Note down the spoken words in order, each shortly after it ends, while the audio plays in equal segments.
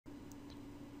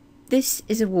This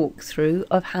is a walkthrough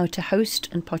of how to host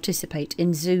and participate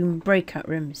in Zoom breakout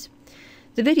rooms.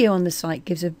 The video on the site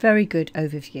gives a very good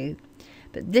overview,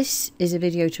 but this is a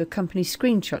video to accompany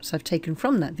screenshots I've taken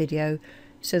from that video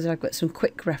so that I've got some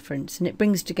quick reference, and it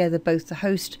brings together both the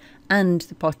host and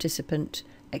the participant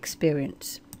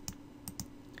experience.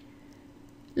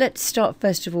 Let's start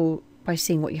first of all by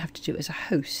seeing what you have to do as a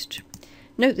host.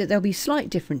 Note that there'll be slight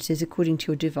differences according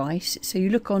to your device, so you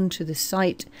look onto the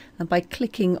site and by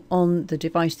clicking on the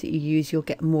device that you use you'll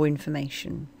get more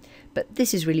information. But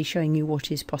this is really showing you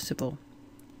what is possible.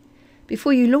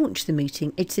 Before you launch the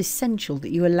meeting, it's essential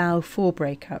that you allow for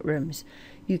breakout rooms.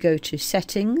 You go to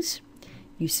Settings,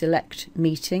 you select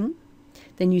Meeting,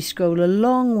 then you scroll a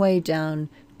long way down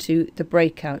to the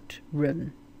breakout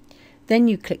room. Then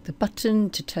you click the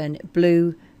button to turn it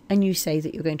blue and you say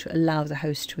that you're going to allow the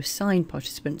host to assign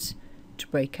participants to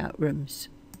breakout rooms.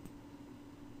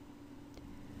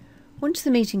 Once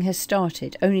the meeting has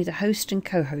started, only the host and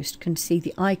co-host can see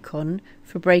the icon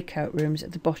for breakout rooms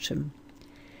at the bottom.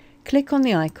 Click on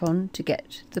the icon to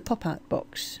get the pop-out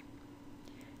box.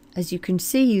 As you can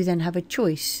see, you then have a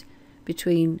choice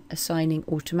between assigning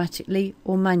automatically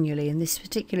or manually. In this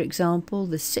particular example,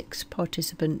 the 6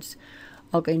 participants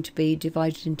are going to be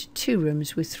divided into 2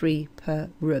 rooms with 3 per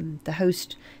room. The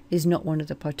host is not one of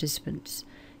the participants.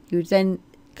 You would then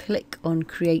click on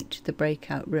Create the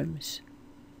Breakout Rooms.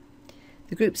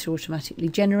 The groups are automatically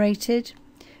generated,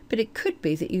 but it could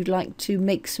be that you'd like to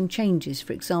make some changes.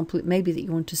 For example, it may be that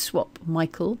you want to swap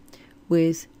Michael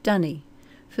with Danny.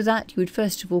 For that, you would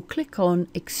first of all click on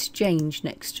Exchange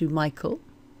next to Michael.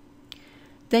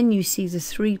 Then you see the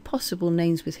 3 possible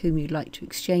names with whom you'd like to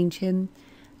exchange him.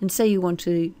 And say you want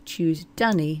to choose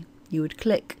Danny, you would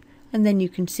click, and then you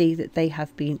can see that they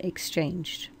have been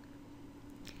exchanged.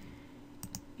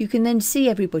 You can then see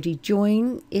everybody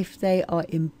join. If they are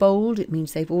in bold, it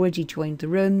means they've already joined the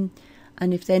room,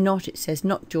 and if they're not, it says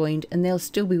not joined, and they'll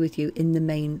still be with you in the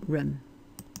main room.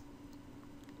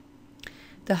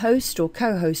 The host or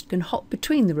co-host can hop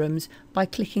between the rooms by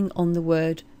clicking on the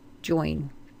word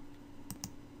join.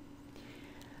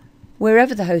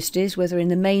 Wherever the host is, whether in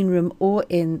the main room or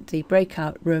in the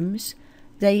breakout rooms,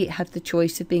 they have the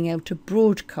choice of being able to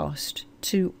broadcast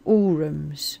to all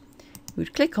rooms. You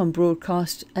would click on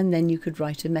broadcast and then you could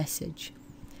write a message.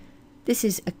 This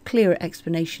is a clearer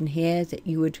explanation here that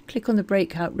you would click on the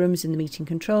breakout rooms in the meeting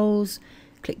controls,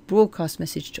 click broadcast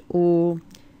message to all,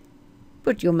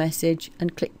 put your message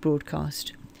and click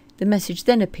broadcast. The message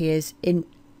then appears in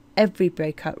every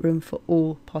breakout room for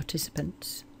all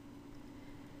participants.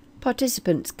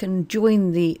 Participants can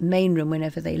join the main room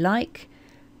whenever they like,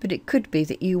 but it could be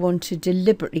that you want to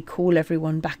deliberately call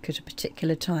everyone back at a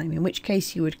particular time, in which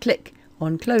case you would click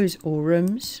on Close All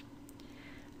Rooms,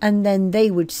 and then they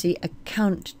would see a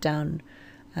countdown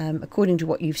according to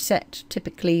what you've set.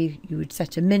 Typically you would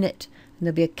set a minute and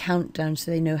there'll be a countdown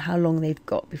so they know how long they've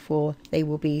got before they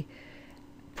will be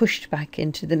pushed back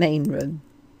into the main room.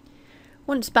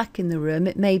 Once back in the room,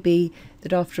 it may be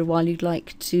that after a while you'd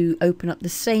like to open up the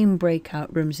same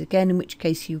breakout rooms again, in which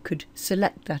case you could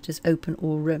select that as Open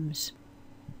All Rooms.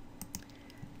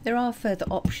 There are further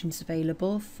options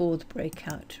available for the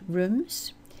breakout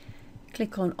rooms.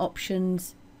 Click on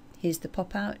Options, here's the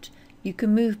pop-out. You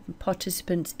can move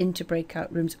participants into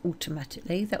breakout rooms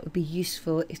automatically. That would be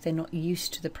useful if they're not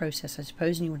used to the process, I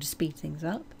suppose, and you want to speed things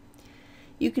up.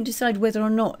 You can decide whether or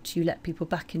not you let people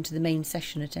back into the main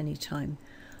session at any time.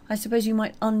 I suppose you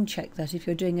might uncheck that if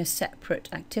you're doing a separate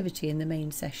activity in the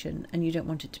main session and you don't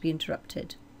want it to be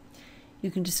interrupted. You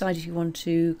can decide if you want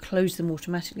to close them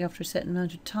automatically after a certain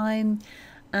amount of time,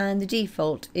 and the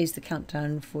default is the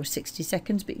countdown for 60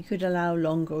 seconds, but you could allow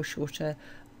longer or shorter,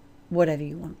 whatever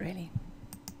you want really.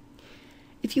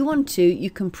 If you want to,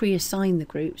 you can pre-assign the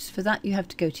groups. For that you have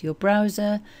to go to your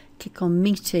browser, click on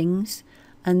Meetings,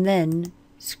 and then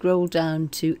scroll down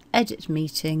to Edit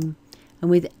Meeting, and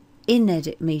within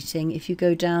Edit Meeting, if you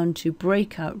go down to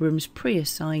Breakout Rooms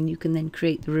Pre-Assign, you can then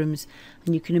create the rooms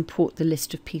and you can import the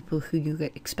list of people who you're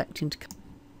expecting to come.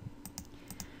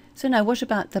 So now what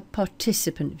about the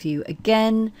participant view?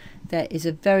 Again, there is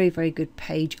a very good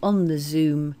page on the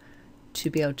Zoom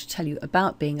to be able to tell you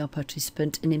about being a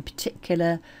participant, and in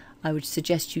particular I would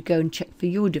suggest you go and check for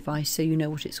your device so you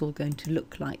know what it's all going to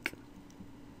look like.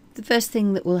 The first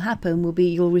thing that will happen will be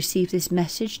you'll receive this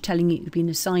message telling you you've been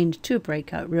assigned to a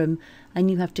breakout room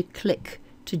and you have to click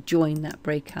to join that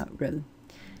breakout room.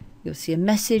 You'll see a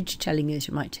message telling you that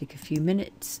it might take a few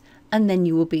minutes and then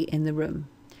you will be in the room.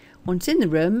 Once in the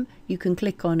room, you can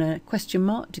click on a question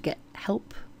mark to get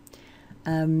help.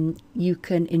 You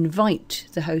can invite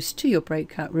the host to your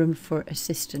breakout room for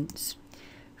assistance.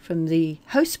 from the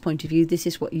host's point of view, this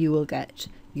is what you will get.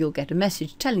 You'll get a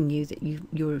message telling you that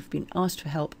you have been asked for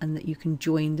help and that you can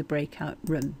join the breakout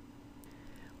room.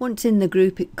 Once in the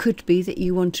group, it could be that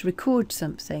you want to record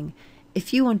something.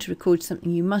 If you want to record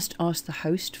something, you must ask the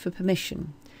host for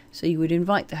permission. So you would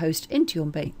invite the host into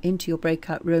your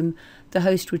breakout room. The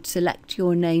host would select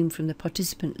your name from the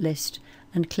participant list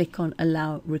and click on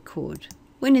Allow Record.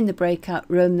 When in the breakout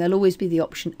room, there'll always be the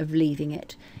option of leaving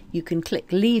it. You can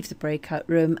click Leave the breakout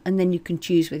room, and then you can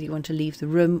choose whether you want to leave the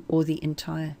room or the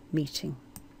entire meeting.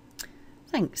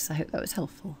 Thanks, I hope that was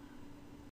helpful.